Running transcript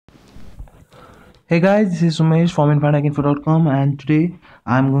Hey guys, this is Sumesh from info.com, and today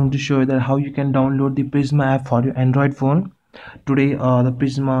I'm going to show you that how you can download the Prisma app for your Android phone. Today the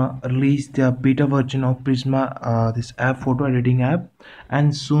Prisma released the beta version of Prisma, this app, photo editing app,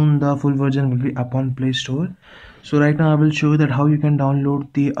 and soon the full version will be up on Play Store. So right now I will show you that how you can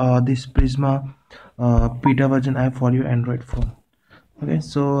download the this Prisma beta version app for your Android phone. Okay,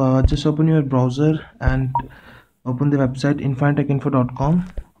 so just open your browser and open the website info.com.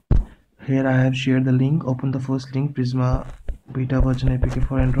 Here I have shared the link. Open the first link, Prisma beta version APK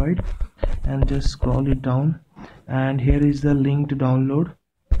for Android, and just scroll it down, and here is the link to download.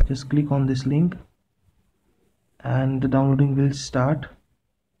 Just click on this link and the downloading will start.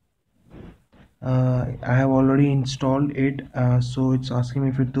 I have already installed it, so it's asking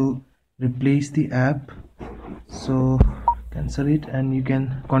me to replace the app, so cancel it and you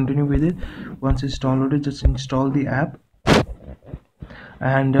can continue with it. Once it's downloaded, just install the app,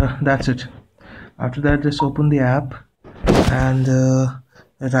 and that's it. After that, just open the app, and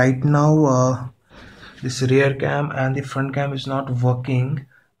right now this rear cam and the front cam is not working,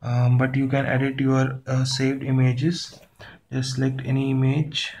 but you can edit your saved images. Just select any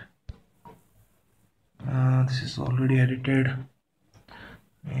image. This is already edited.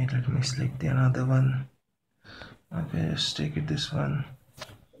 Wait, let me select the another one. Okay, just take it, this one.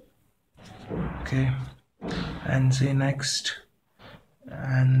 Okay, and say next,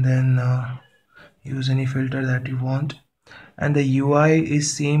 and then use any filter that you want. And the UI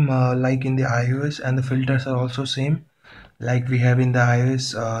is same like in the iOS, and the filters are also same like we have in the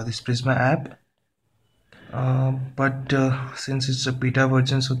iOS, this Prisma app. But since it's a beta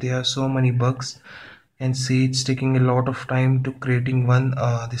version, so there are so many bugs, and see it's taking a lot of time to creating one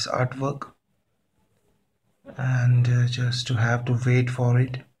this artwork, and just to have to wait for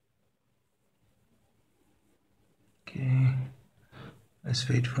it. Okay, let's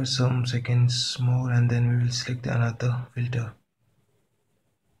wait for some seconds more, and then we will select another filter.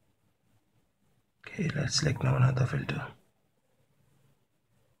 Okay, let's select now another filter.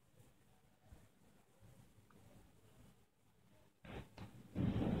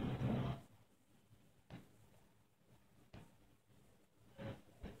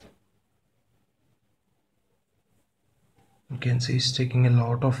 You can see it's taking a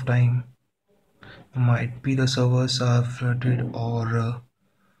lot of time. Might be the servers are flooded, or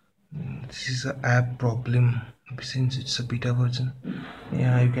this is an app problem since it's a beta version.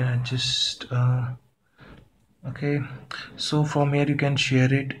 Yeah, you can adjust. Okay, so from here you can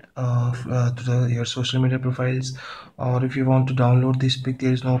share it to your social media profiles, or if you want to download this pic,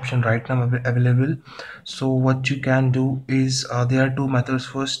 there is no option right now available. So what you can do is, there are two methods.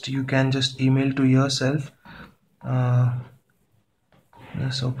 First, you can just email to yourself.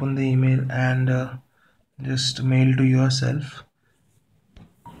 Just open the email and just mail to yourself.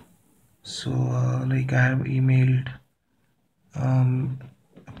 So like I have emailed a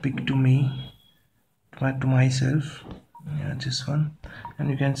pic to me, to myself. Yeah, this one, and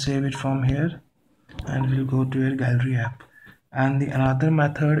you can save it from here, and we'll go to your gallery app. And the another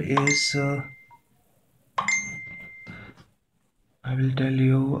method is, I will tell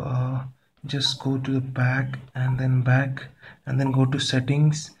you, just go to the back, and then go to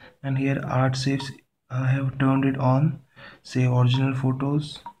settings, and here art saves, I have turned it on, save original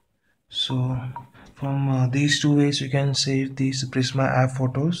photos. So from these two ways you can save these Prisma app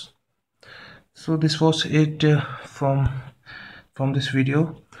photos. So this was it from this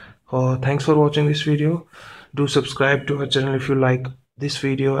video. Thanks for watching this video. Do subscribe to our channel if you like this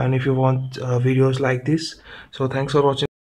video, and if you want videos like this. So thanks for watching.